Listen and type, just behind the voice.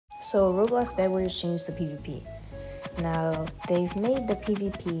So Roblox Bedwars changed the PvP. Now they've made the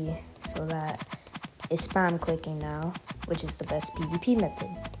PvP so that it's spam clicking now, which is the best PvP method.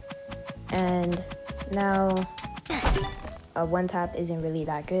 And now a one tap isn't really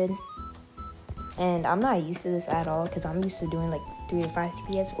that good. And I'm not used to this at all because I'm used to doing like 3 to 5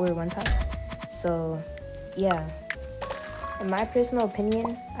 CPS or one tap. So yeah, in my personal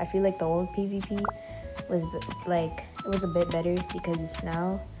opinion, I feel like the old PvP was it was a bit better because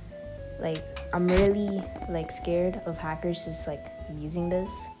now like I'm really like scared of hackers just like using this.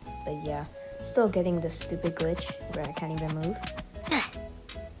 But yeah, I'm still getting this stupid glitch where I can't even move.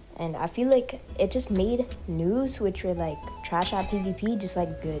 And I feel like it just made news which were like trash at PvP just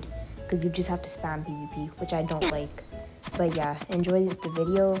like good, because you just have to spam PvP, which I don't like. But yeah, enjoy the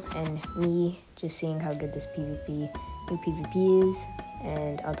video and me just seeing how good this new PvP is,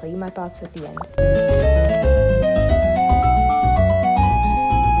 and I'll tell you my thoughts at the end.